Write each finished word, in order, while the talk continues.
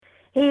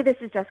Hey, this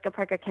is Jessica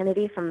Parker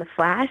Kennedy from The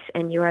Flash,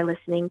 and you are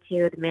listening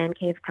to the Man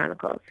Cave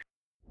Chronicles.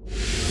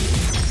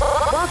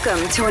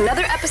 Welcome to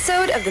another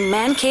episode of the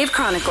Man Cave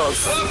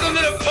Chronicles. Welcome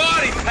to the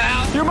party,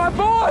 pal! You're my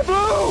boy,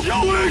 Blue!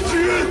 Yo,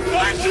 Adrian!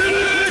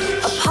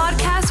 A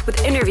podcast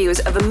with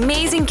interviews of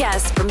amazing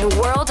guests from the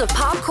world of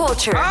pop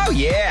culture. Oh,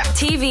 yeah!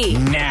 TV.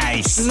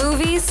 Nice!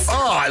 Movies.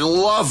 Oh, I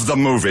love the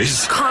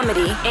movies!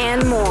 Comedy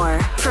and more.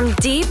 From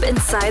deep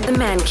inside the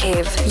Man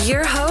Cave,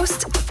 your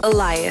host,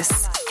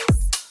 Elias.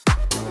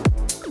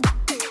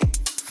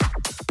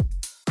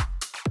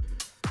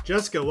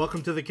 Jessica,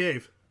 welcome to the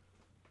cave.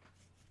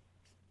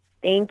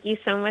 Thank you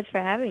so much for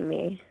having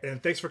me.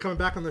 And thanks for coming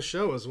back on the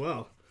show as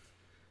well.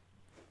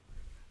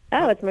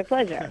 Oh, it's my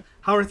pleasure.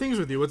 How are things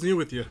with you? What's new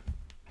with you?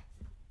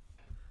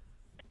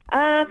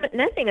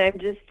 Nothing. I'm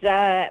just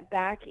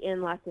back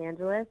in Los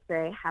Angeles,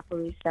 very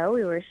happily so.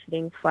 We were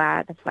shooting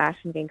The Flash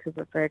in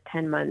Vancouver for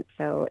 10 months,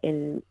 so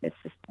it's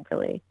just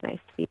really nice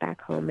to be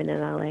back home and in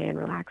LA and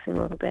relaxing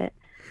a little bit.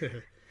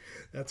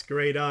 That's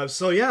great.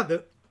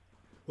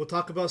 We'll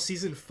talk about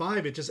season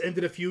 5. It just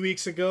ended a few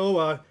weeks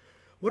ago.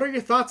 What are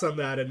your thoughts on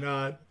that? And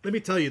let me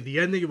tell you, the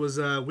ending was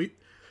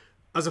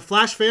as a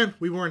Flash fan,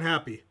 we weren't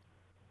happy.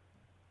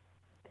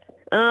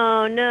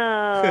 Oh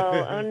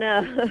no! Oh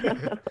no!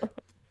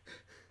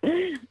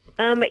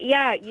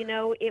 Yeah,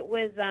 it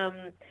was.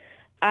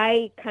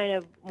 I kind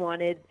of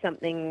wanted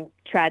something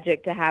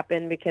tragic to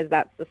happen because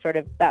that's sort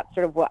of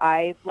what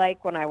I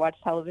like when I watch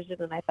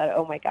television. And I thought,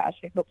 oh my gosh,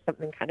 I hope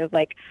something kind of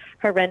like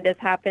horrendous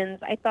happens.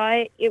 I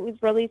thought it was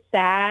really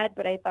sad,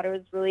 but I thought it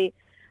was really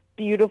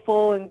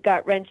beautiful and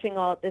gut-wrenching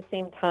all at the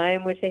same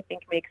time, which I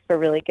think makes for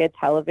really good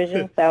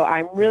television. So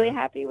I'm really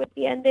happy with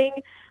the ending.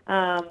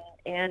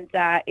 And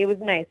it was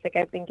nice. Like,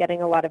 I've been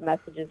getting a lot of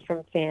messages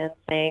from fans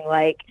saying,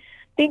 like,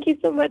 thank you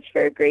so much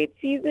for a great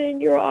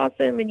season. You're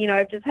awesome. And,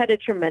 I've just had a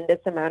tremendous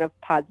amount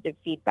of positive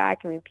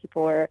feedback. I mean,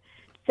 people are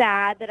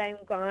sad that I'm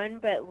gone,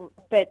 but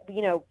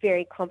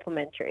very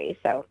complimentary.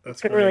 So That's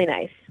it's been great. really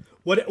nice.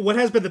 What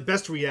has been the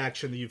best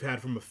reaction that you've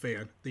had from a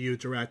fan that you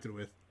interacted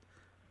with?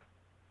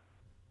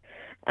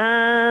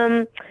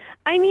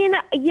 I mean,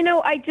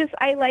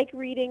 I like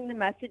reading the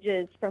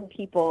messages from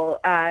people,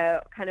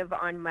 kind of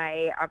on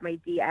my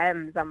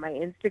DMs on my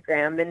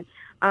Instagram,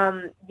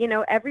 and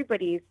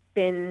everybody's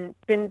been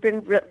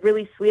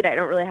really sweet. I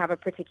don't really have a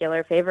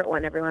particular favorite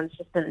one. Everyone's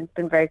just been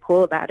very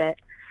cool about it.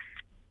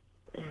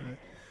 All right.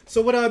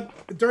 So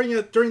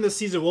during the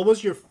season, what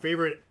was your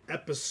favorite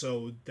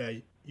episode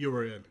that you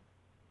were in?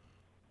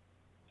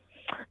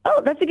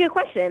 Oh, that's a good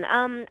question.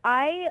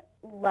 I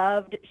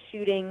loved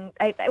shooting,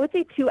 I would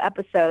say 2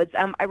 episodes.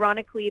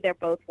 Ironically, they're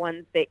both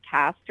ones that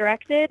Cass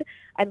directed.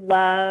 I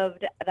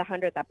loved the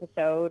 100th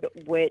episode,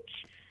 which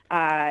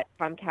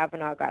Tom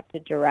Cavanaugh got to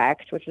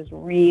direct, which was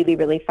really,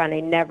 really fun. I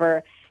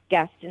never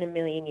guessed in a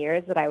million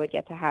years that I would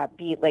get to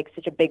be like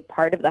such a big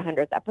part of the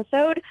 100th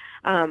episode.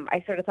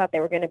 I sort of thought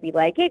they were going to be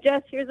like, hey,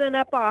 Jess, here's an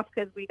up-off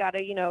because we got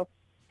to,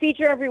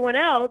 feature everyone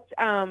else.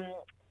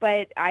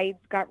 But I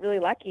got really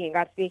lucky and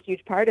got to be a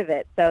huge part of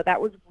it. So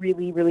that was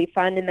really, really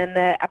fun. And then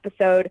the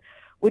episode,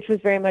 which was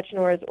very much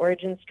Nora's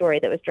origin story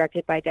that was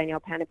directed by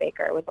Danielle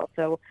Panabaker, was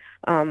also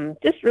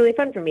just really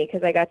fun for me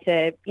because I got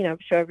to,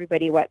 show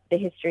everybody what the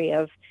history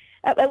of,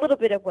 a little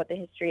bit of what the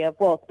history of,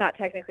 well, it's not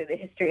technically the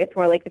history, it's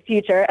more like the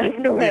future of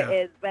Nora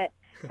is, but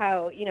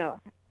how,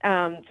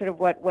 sort of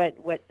what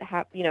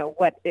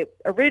it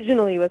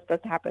originally was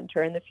supposed to happen to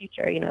her in the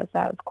future, so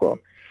that was cool.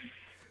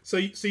 So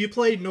you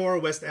played Nora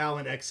West-Al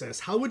in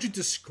Excess. How would you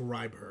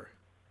describe her?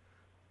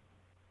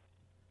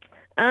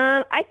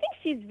 I think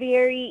she's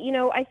very,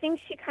 I think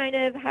she kind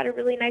of had a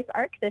really nice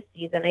arc this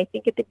season. I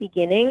think at the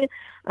beginning,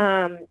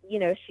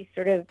 she's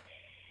sort of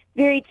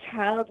very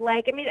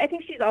childlike. I mean, I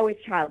think she's always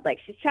childlike.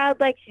 She's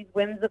childlike. She's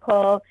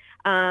whimsical.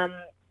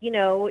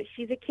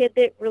 She's a kid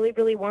that really,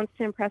 really wants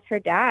to impress her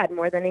dad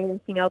more than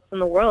anything else in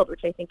the world,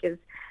 which I think is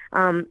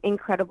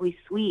incredibly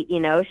sweet.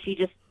 She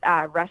just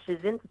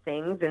rushes into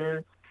things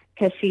and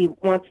because she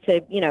wants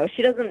to,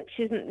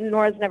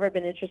 Nora's never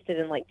been interested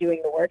in like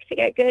doing the work to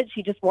get good.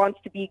 She just wants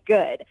to be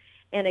good.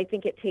 And I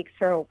think it takes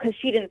her, because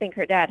she didn't think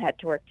her dad had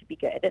to work to be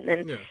good. And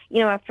then,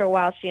 after a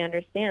while she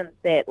understands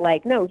that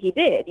like, no, he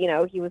did,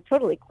 he was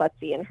totally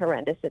klutzy and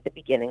horrendous at the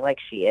beginning like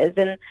she is.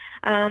 And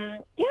I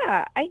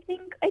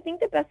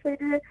think the best way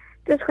to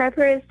describe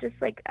her is just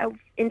like an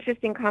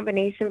interesting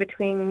combination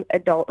between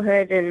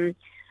adulthood and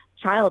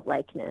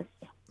childlikeness.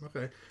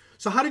 Okay.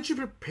 So how did you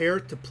prepare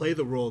to play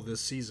the role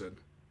this season?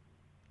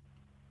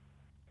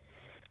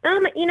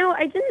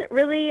 I didn't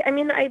really,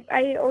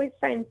 I always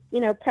find,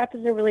 prep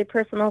is a really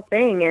personal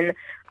thing. And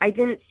I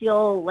didn't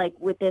feel like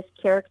with this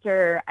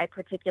character, I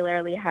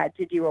particularly had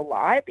to do a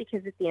lot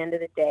because at the end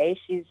of the day,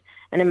 she's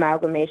an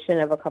amalgamation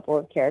of a couple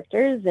of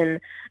characters. And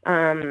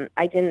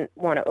I didn't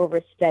want to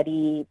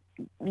overstudy,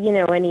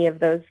 any of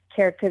those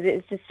characters.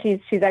 It's just,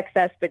 she's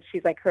Excess, but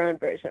she's like her own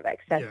version of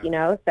Excess,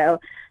 So,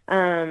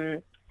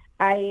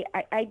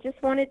 I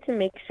just wanted to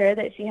make sure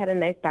that she had a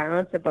nice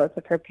balance of both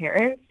of her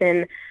parents,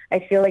 and I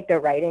feel like the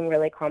writing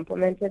really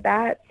complemented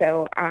that.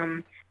 So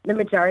the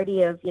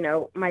majority of,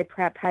 my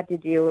prep had to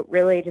do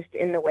really just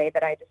in the way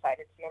that I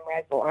decided to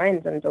memorize the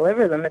lines and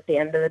deliver them at the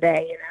end of the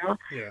day,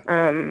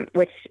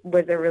 which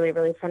was a really,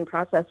 really fun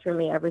process for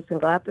me every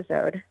single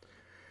episode.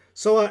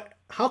 So,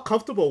 how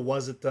comfortable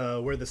was it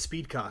wear the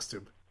speed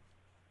costume?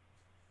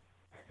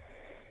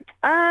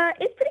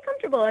 It's pretty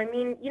comfortable. I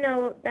mean,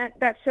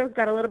 that show's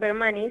got a little bit of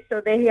money,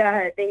 so they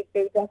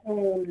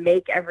definitely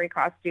make every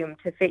costume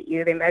to fit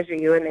you. They measure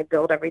you and they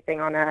build everything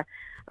on a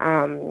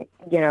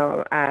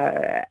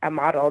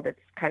model that's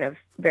kind of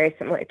very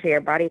similar to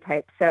your body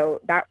type.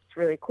 So that's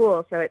really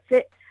cool. So it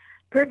fit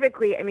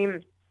perfectly. I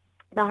mean,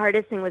 the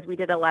hardest thing was we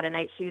did a lot of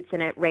night shoots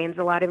and it rains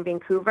a lot in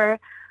Vancouver.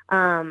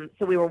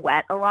 So we were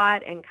wet a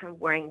lot, and kind of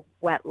wearing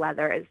wet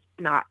leather is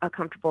not a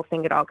comfortable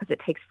thing at all because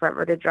it takes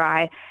forever to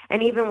dry.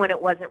 And even when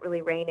it wasn't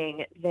really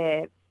raining,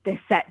 the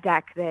set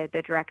deck, the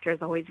directors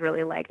always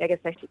really liked, I guess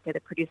I should say the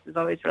producers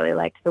always really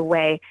liked the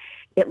way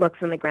it looks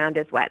when the ground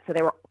is wet. So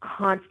they were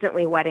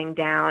constantly wetting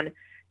down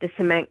the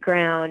cement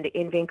ground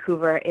in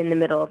Vancouver in the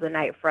middle of the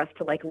night for us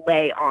to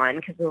lay on,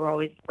 because we were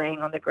always laying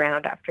on the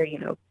ground after,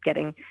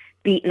 getting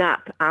beaten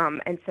up.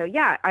 And so,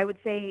 yeah, I would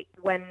say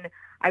when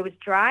I was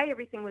dry,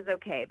 everything was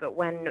okay. But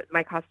when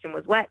my costume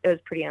was wet, it was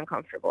pretty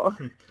uncomfortable.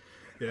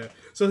 Yeah.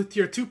 So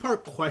your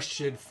two-part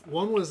question.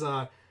 One was,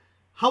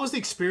 how was the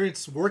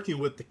experience working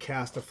with the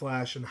cast of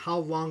Flash, and how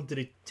long did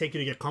it take you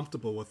to get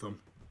comfortable with them?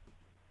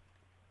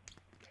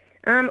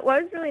 Well,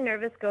 I was really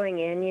nervous going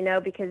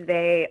in, because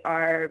they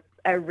are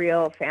a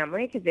real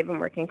family, because they've been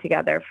working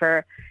together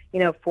for,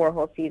 4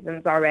 whole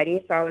seasons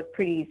already. So I was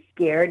pretty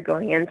scared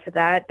going into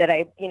that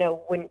I,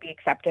 wouldn't be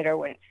accepted or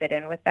wouldn't fit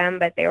in with them.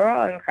 But they were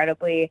all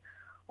incredibly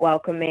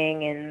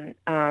welcoming,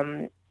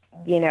 and,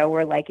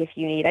 we're like, if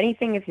you need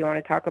anything, if you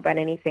want to talk about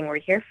anything, we're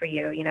here for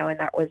you, and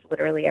that was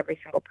literally every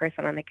single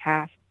person on the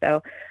cast.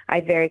 So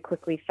I very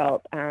quickly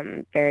felt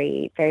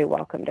very, very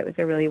welcomed. It was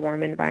a really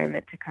warm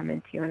environment to come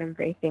into, and I'm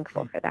very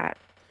thankful for that.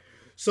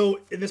 So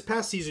in this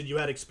past season, you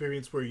had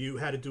experience where you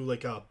had to do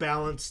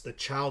balance the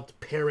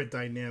child-parent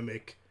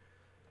dynamic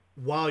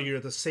while you're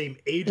the same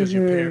age as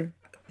your parent.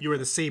 You were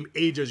the same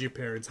age as your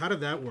parents. How did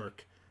that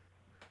work?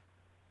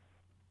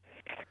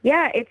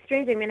 Yeah, it's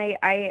strange. I mean,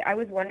 I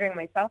was wondering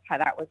myself how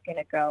that was going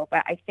to go,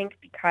 but I think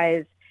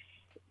because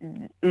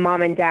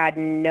mom and dad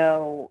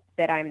know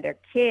that I'm their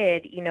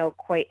kid,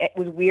 it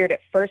was weird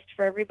at first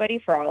for everybody,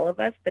 for all of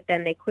us, but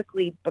then they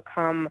quickly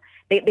become,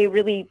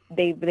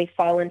 they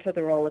fall into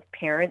the role of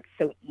parents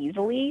so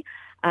easily,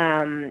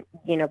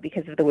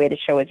 because of the way the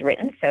show is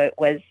written. So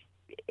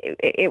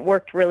it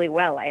worked really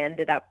well. I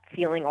ended up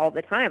feeling all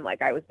the time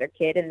like I was their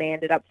kid, and they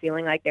ended up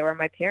feeling like they were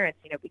my parents,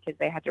 because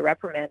they had to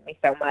reprimand me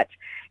so much,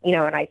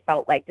 and I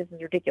felt like, this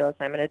is ridiculous.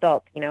 I'm an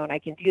adult, and I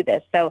can do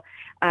this. So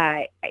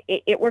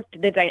it worked.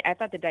 I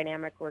thought the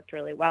dynamic worked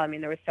really well. I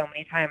mean, there were so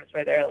many times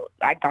where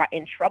I got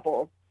in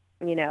trouble,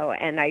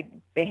 and I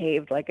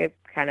behaved like a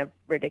kind of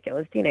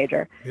ridiculous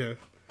teenager. Yeah.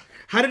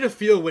 How did it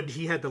feel when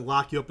he had to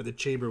lock you up in the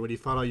chamber when he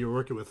found out you were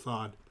working with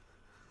Thawne?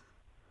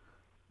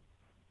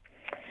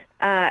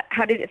 Sorry,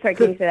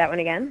 can you say that one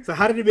again? So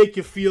how did it make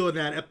you feel in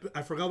that,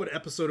 I forgot what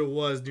episode it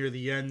was near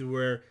the end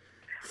where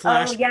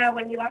Flash... Oh, yeah,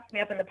 when you locked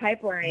me up in the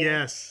pipeline.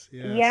 Yes.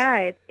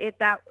 Yeah,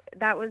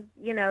 that was,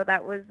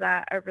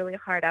 a really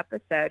hard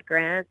episode.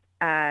 Grant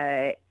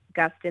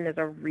Gustin is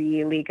a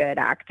really good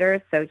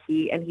actor, so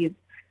he's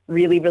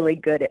really, really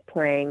good at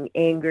playing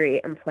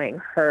angry and playing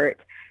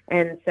hurt.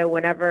 And so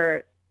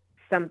whenever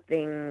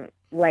something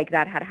like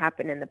that had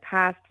happened in the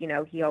past,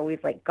 he always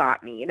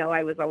got me,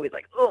 I was always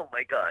like, oh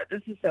my God,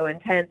 this is so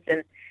intense.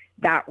 And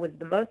that was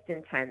the most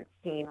intense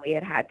scene we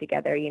had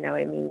together.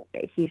 I mean,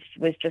 he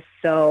was just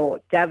so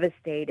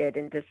devastated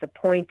and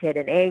disappointed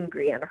and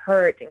angry and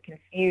hurt and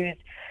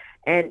confused.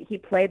 And he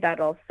played that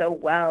all so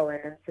well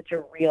and in such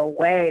a real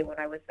way when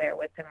I was there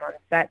with him on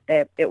set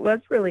that it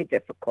was really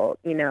difficult,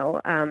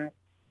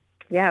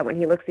 yeah, when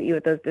he looks at you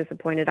with those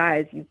disappointed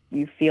eyes,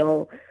 you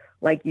feel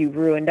like you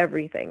ruined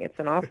everything. It's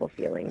an awful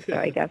feeling. So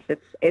I guess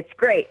it's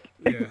great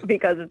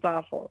because it's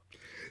awful.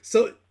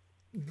 So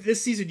this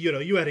season,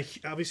 you had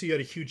obviously you had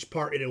a huge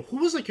part in it. Who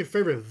was your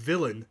favorite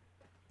villain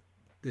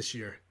this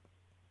year?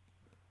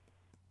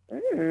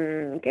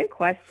 Good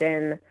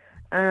question.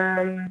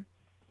 That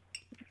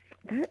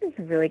is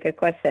a really good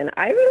question.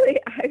 I really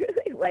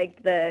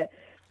liked the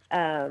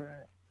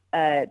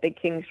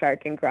King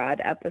Shark and Grodd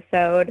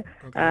episode,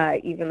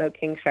 okay. Even though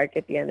King Shark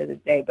at the end of the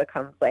day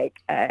becomes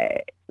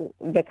a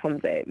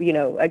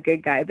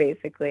good guy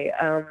basically,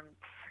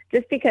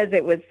 just because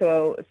it was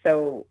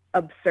so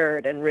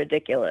absurd and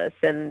ridiculous,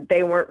 and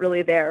they weren't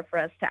really there for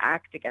us to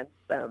act against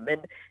them,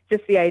 and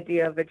just the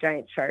idea of a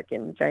giant shark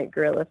and giant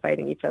gorilla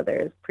fighting each other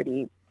is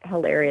pretty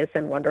hilarious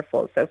and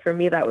wonderful. So for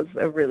me, that was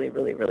a really,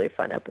 really, really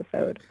fun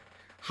episode.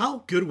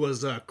 How good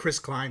was Chris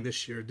Klein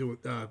this year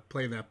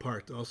playing that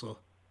part also?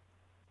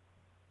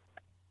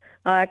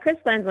 Chris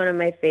Klein's one of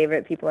my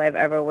favorite people I've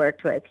ever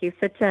worked with. He's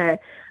such a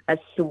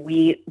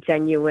sweet,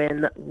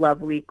 genuine,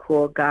 lovely,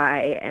 cool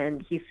guy,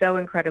 and he's so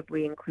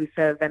incredibly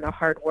inclusive and a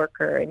hard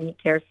worker, and he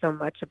cares so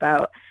much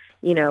about,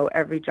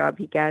 every job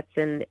he gets.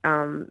 And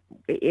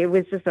it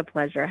was just a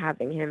pleasure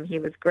having him. He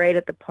was great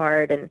at the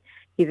part, and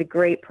he's a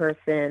great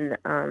person.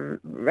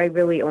 I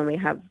really only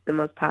have the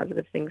most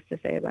positive things to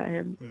say about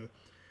him. Yeah.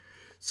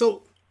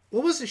 So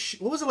what was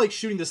it like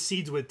shooting the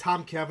scenes with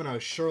Tom Cavanaugh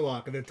as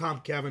Sherlock and then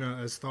Tom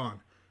Cavanaugh as Thawne?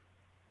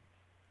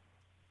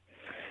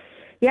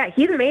 Yeah,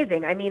 he's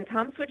amazing. I mean,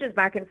 Tom switches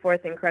back and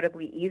forth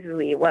incredibly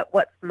easily.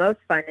 What's most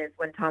fun is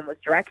when Tom was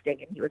directing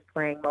and he was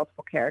playing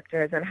multiple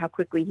characters, and how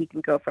quickly he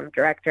can go from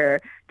director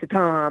to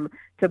Tom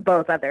to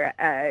both other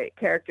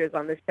characters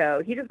on the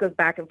show. He just goes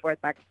back and forth,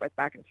 back and forth,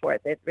 back and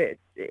forth. It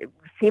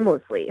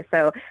seamlessly.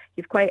 So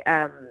he's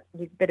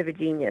he's a bit of a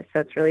genius. So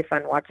it's really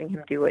fun watching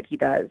him do what he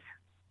does.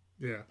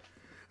 Yeah,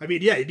 I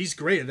mean, yeah, he's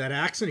great. That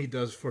accent he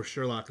does for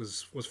Sherlock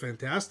was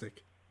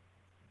fantastic.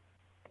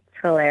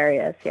 It's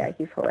hilarious. Yeah,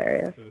 he's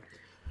hilarious.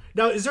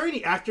 Now, is there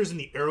any actors in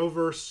the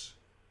Arrowverse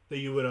that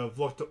you would have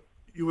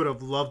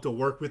loved to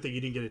work with that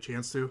you didn't get a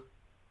chance to?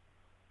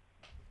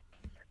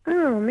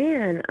 Oh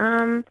man,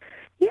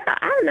 yeah,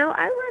 I don't know.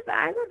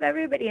 I love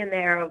everybody in the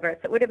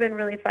Arrowverse. It would have been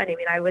really fun. I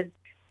mean, I was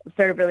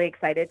sort of really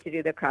excited to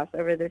do the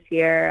crossover this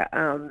year,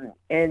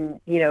 and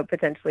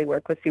potentially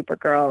work with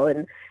Supergirl,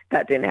 and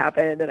that didn't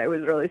happen, and I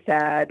was really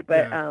sad.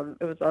 But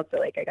it was also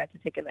like I got to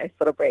take a nice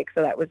little break,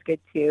 so that was good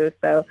too.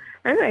 So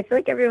I don't know. I feel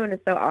like everyone is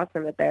so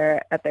awesome at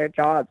their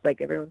jobs.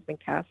 Like everyone's been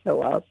cast so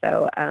well.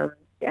 So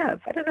yeah,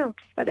 I don't know,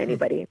 just about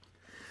anybody.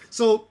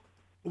 So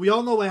we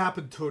all know what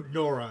happened to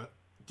Nora.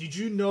 Did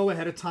you know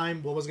ahead of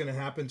time what was going to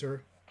happen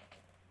to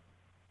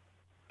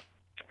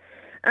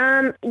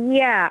her?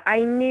 Yeah,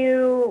 I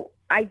knew.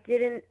 I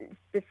didn't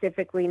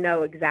specifically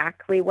know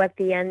exactly what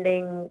the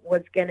ending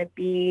was going to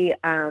be,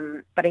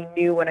 but I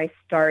knew when I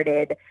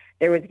started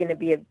there was going to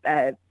be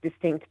a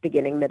distinct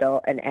beginning,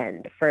 middle, and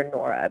end for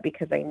Nora,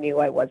 because I knew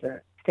I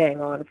wasn't staying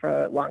on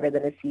for longer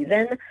than a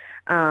season,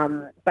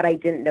 but I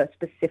didn't know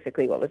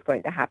specifically what was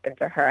going to happen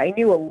to her. I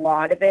knew a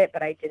lot of it,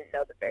 but I didn't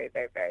know the very,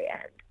 very, very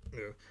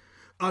end.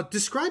 Yeah.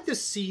 Describe the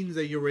scenes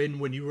that you were in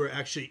when you were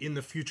actually in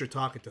the future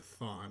talking to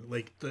Thawne,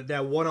 like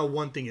that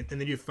one-on-one thing, and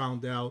then you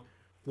found out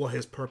what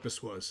his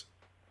purpose was.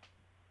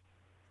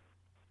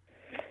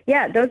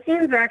 Yeah, those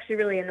scenes were actually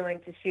really annoying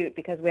to shoot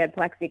because we had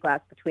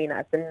plexiglass between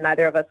us and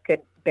neither of us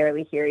could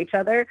barely hear each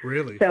other.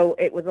 Really? So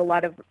it was a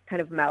lot of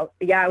kind of mouth.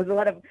 Yeah, it was a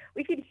lot of,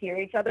 we could hear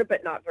each other,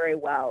 but not very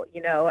well,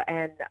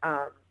 and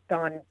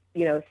Dawn,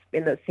 in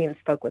those scenes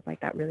spoke with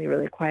like that really,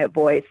 really quiet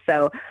voice.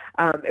 So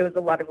it was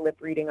a lot of lip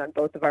reading on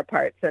both of our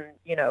parts. And,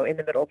 in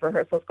the middle of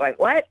rehearsals going,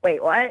 what?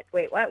 Wait, what?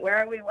 Wait, what? Where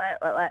are we?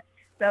 What?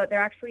 So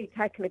they're actually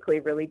technically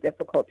really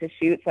difficult to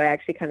shoot. So I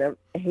actually kind of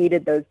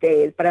hated those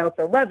days, but I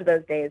also loved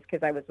those days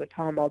because I was with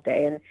Tom all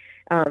day, and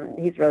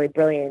he's really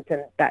brilliant.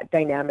 And that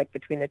dynamic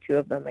between the two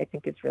of them, I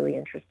think, is really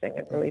interesting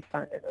and really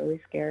fun and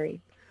really scary.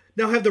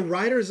 Now, have the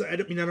writers, I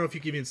don't know if you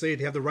can even say it,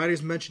 have the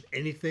writers mentioned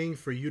anything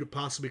for you to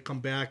possibly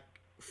come back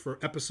for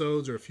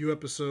episodes or a few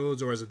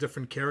episodes or as a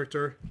different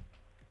character?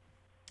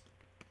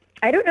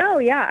 I don't know.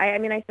 Yeah. I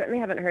mean, I certainly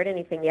haven't heard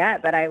anything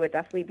yet, but I would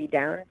definitely be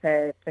down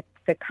to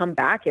come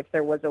back if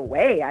there was a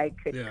way I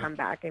could come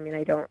back. I mean,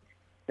 I don't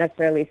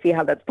necessarily see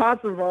how that's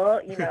possible,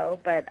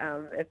 but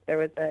if there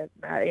was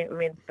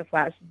The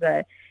Flash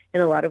is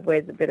in a lot of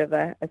ways a bit of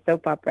a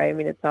soap opera. I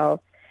mean, it's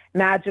all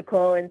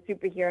magical and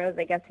superheroes.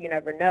 I guess you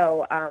never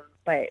know.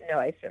 But no,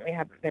 I certainly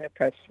haven't been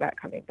approached about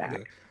coming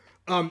back.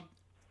 Yeah.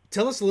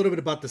 Tell us a little bit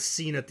about the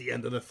scene at the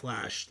end of The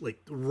Flash, like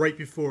right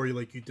before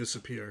you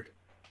disappeared.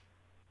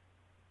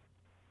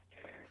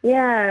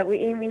 Yeah,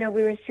 we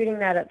were shooting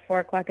that at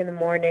 4:00 in the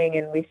morning,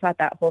 and we shot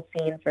that whole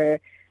scene for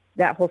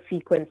that whole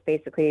sequence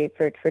basically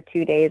for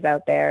 2 days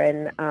out there,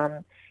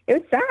 and it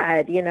was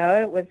sad,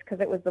 it was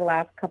because it was the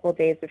last couple of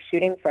days of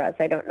shooting for us.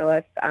 I don't know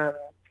if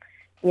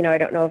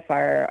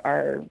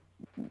our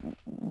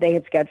they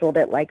had scheduled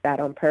it like that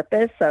on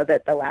purpose so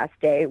that the last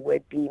day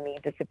would be me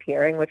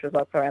disappearing, which was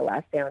also our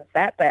last day on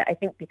set. But I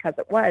think because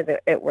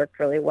it worked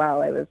really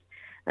well. It was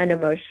an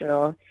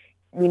emotional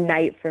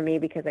night for me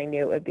because I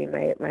knew it would be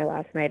my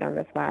last night on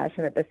The Flash,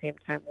 and at the same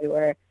time we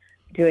were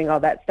doing all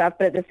that stuff,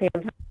 but at the same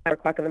time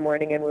 4:00 in the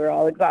morning and we were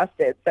all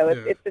exhausted. So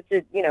it's such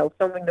a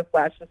filming The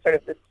Flash is sort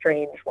of this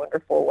strange,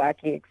 wonderful,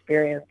 wacky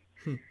experience.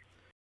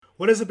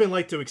 What has it been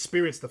like to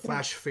experience the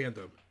Flash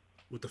fandom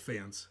with the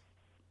fans?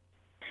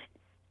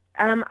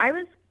 I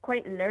was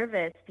quite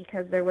nervous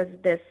because there was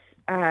this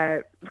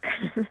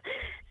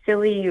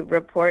silly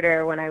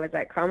reporter when I was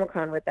at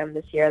Comic-Con with them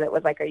this year that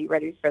was like, "Are you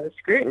ready for the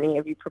scrutiny?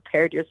 Have you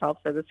prepared yourself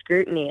for the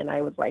scrutiny?" And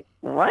I was like,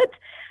 "What?"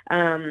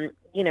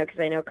 Because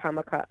I know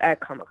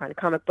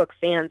comic book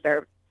fans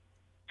are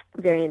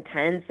very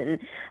intense and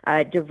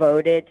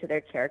devoted to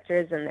their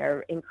characters, and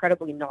they're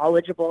incredibly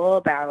knowledgeable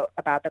about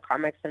the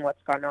comics and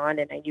what's gone on.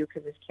 And I knew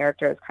because this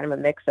character is kind of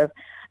a mix of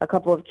a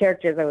couple of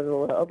characters, I was a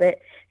little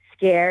bit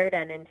scared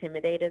and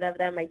intimidated of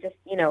them. I just,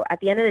 at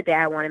the end of the day,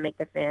 I want to make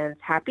the fans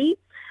happy.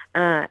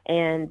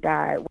 And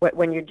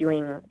when you're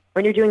doing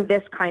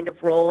this kind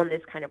of role and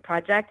this kind of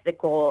project, the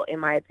goal, in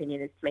my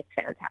opinion, is to make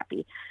fans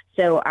happy.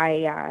 So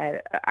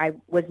I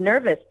was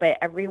nervous, but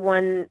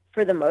everyone,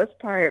 for the most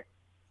part,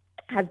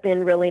 has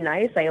been really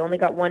nice. I only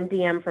got one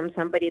DM from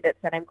somebody that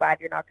said, "I'm glad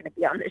you're not going to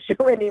be on the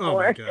show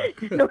anymore."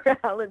 Nora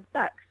Allen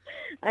sucks.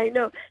 I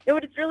know. No,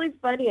 but it's really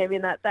funny. I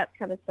mean, that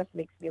kind of stuff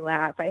makes me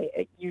laugh.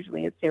 I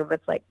usually assume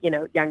it's like,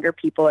 younger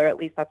people, or at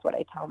least that's what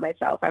I tell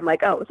myself. I'm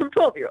like, oh, some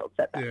 12-year-old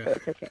said that, so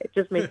it's okay. It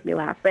just makes me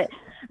laugh. But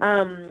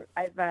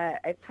I've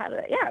had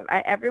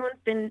everyone's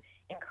been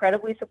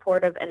incredibly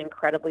supportive and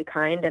incredibly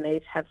kind, and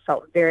I have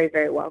felt very,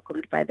 very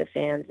welcomed by the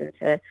fans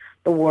into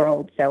the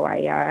world. So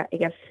I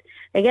guess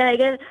maybe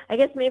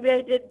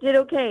I did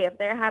okay. If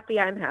they're happy,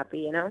 I'm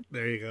happy.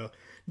 There you go.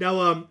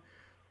 Now,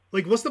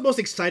 what's the most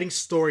exciting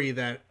story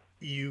that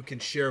you can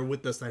share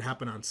with us that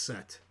happened on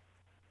set?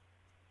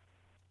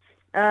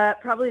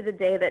 Probably the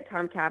day that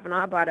Tom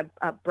Cavanaugh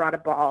brought a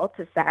ball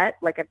to set,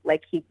 like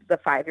he's a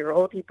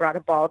 5-year-old. He brought a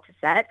ball to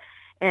set,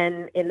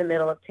 and in the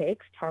middle of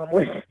takes, Tom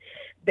was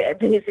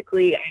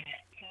basically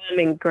Tom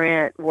and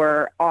Grant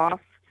were off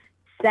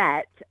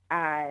set.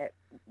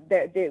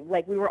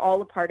 We were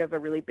all a part of a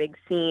really big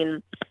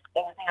scene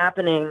that was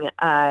happening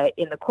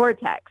in the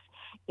Cortex.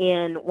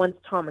 And once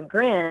Tom and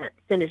Grant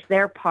finished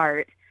their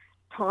part,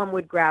 Tom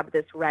would grab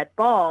this red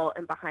ball,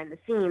 and behind the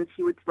scenes,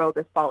 he would throw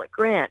this ball at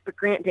Grant. But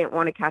Grant didn't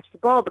want to catch the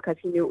ball because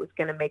he knew it was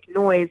going to make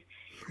noise.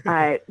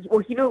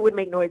 He knew it would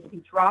make noise if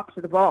he dropped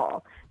the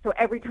ball. So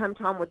every time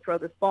Tom would throw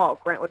this ball,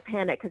 Grant would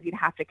panic because he'd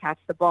have to catch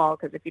the ball,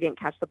 because if he didn't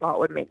catch the ball, it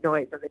would make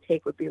noise and the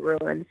take would be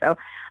ruined. So,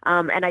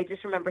 and I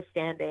just remember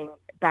standing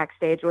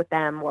backstage with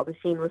them while the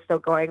scene was still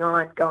going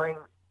on, going,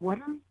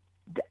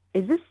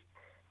 is this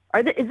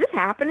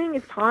happening?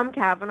 Is Tom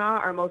Cavanaugh,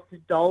 our most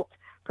adult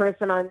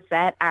person on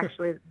set,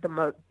 actually the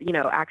most,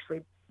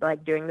 actually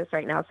doing this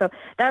right now? So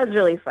that was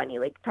really funny.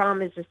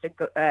 Tom is just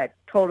a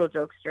total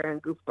jokester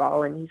and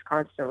goofball, and he's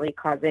constantly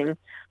causing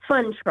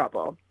fun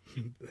trouble.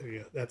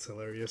 Yeah, that's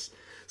hilarious.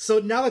 So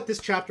now that this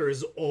chapter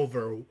is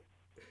over,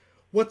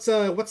 what's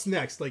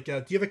next?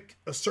 Do you have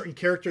a certain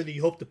character that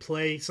you hope to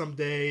play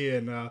someday,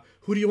 and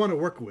who do you want to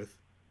work with?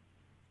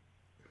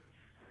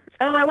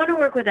 Oh, I want to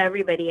work with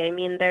everybody. I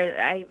mean,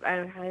 I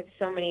have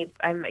so many.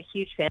 I'm a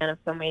huge fan of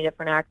so many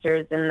different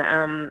actors,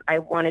 and I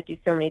want to do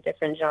so many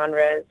different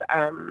genres.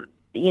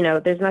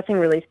 There's nothing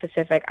really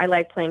specific. I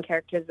like playing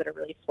characters that are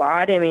really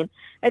flawed. I mean,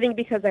 I think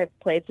because I've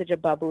played such a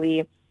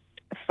bubbly,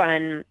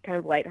 fun, kind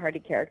of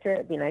lighthearted character,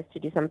 it'd be nice to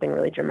do something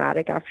really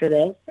dramatic after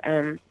this.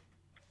 At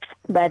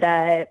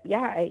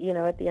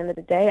the end of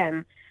the day,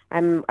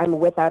 I'm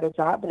without a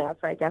job now,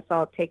 so I guess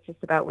I'll take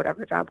just about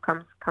whatever job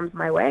comes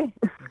my way.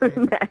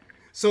 Okay.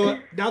 So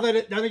now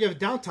that you have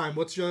downtime,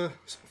 what's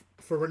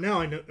for right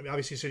now? I know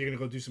obviously you said you're gonna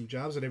go do some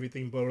jobs and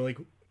everything, but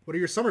what are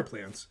your summer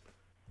plans?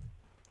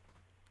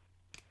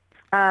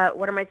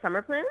 What are my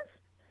summer plans?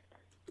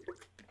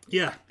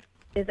 Yeah.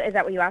 Is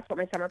that what you asked? What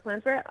my summer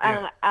plans were?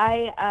 Yeah.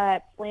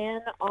 I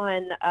plan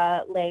on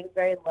laying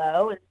very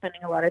low and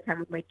spending a lot of time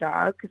with my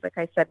dog, because, like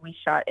I said, we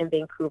shot in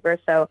Vancouver.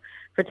 So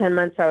for 10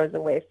 months, I was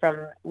away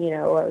from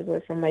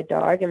my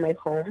dog and my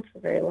home for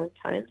a very long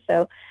time.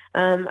 So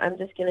I'm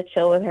just gonna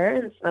chill with her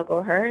and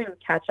snuggle her and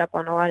catch up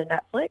on a lot of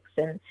Netflix.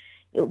 And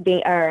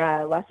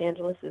Los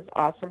Angeles is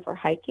awesome for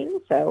hiking.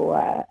 So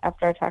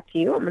after I talk to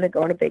you, I'm gonna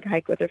go on a big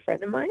hike with a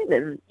friend of mine,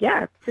 and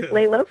just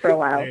lay low for a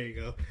while. There you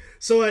go.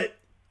 So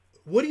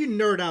what do you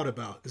nerd out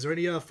about? Is there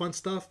any fun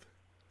stuff?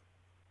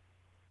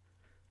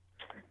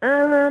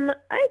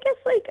 I guess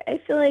I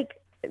feel like,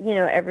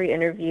 every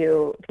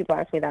interview people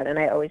ask me that, and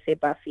I always say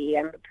Buffy.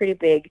 I'm a pretty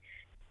big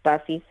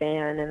Buffy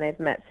fan, and I've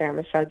met Sarah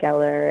Michelle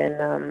Gellar,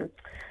 and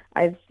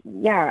that's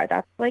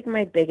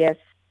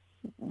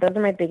those are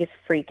my biggest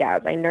freak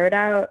outs. I nerd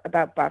out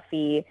about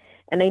Buffy,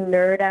 and I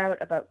nerd out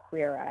about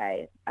Queer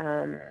Eye,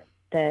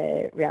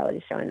 the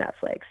reality show on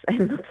Netflix.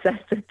 I'm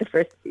obsessed with the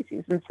first 2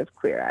 seasons of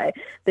Queer Eye,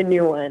 the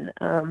new one.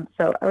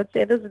 So I would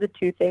say those are the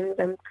 2 things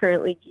I'm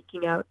currently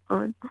geeking out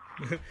on.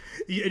 And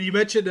you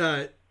mentioned,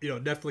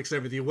 Netflix and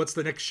everything. What's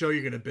the next show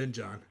you're going to binge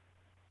on?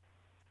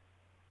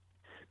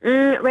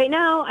 Right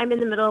now, I'm in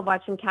the middle of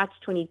watching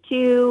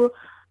Catch-22.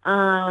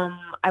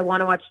 I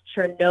want to watch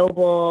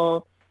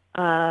Chernobyl.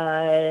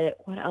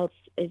 What else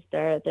is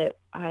there that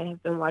I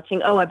have been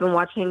watching? Oh, I've been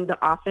watching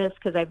The Office,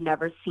 because I've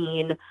never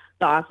seen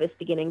The Office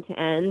beginning to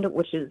end,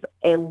 which is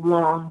a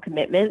long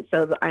commitment.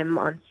 So I'm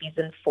on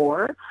season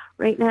 4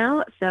 right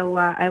now. So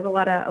I have a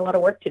lot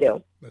of work to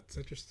do. That's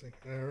interesting.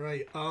 All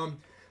right.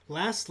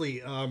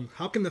 Lastly,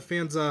 how can the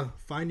fans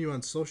find you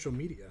on social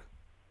media?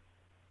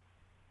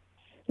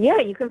 Yeah,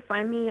 you can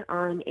find me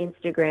on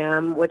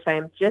Instagram, which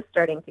I'm just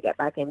starting to get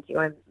back into.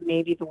 I'm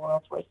maybe the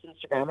world's worst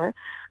Instagrammer.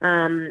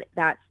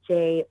 That's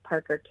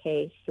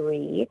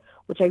JParkerK3,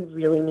 which I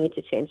really need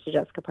to change to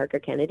Jessica Parker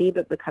Kennedy,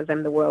 but because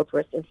I'm the world's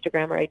worst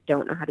Instagrammer, I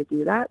don't know how to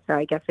do that. So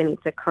I guess I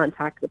need to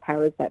contact the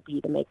powers that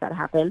be to make that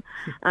happen.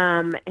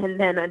 And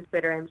then on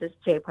Twitter, I'm just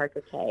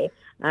JParkerK.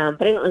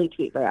 But I don't really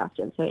tweet very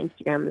often, so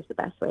Instagram is the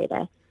best way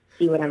to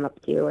see what I'm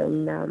up to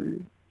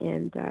and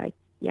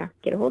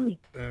get a hold of me.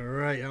 All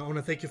right. I want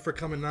to thank you for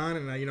coming on,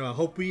 and I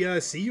hope we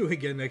see you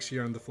again next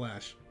year on The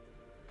Flash.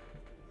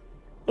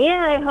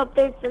 Yeah, I hope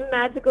there's some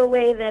magical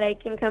way that I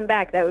can come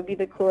back. That would be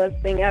the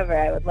coolest thing ever.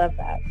 I would love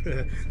that.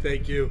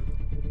 Thank you.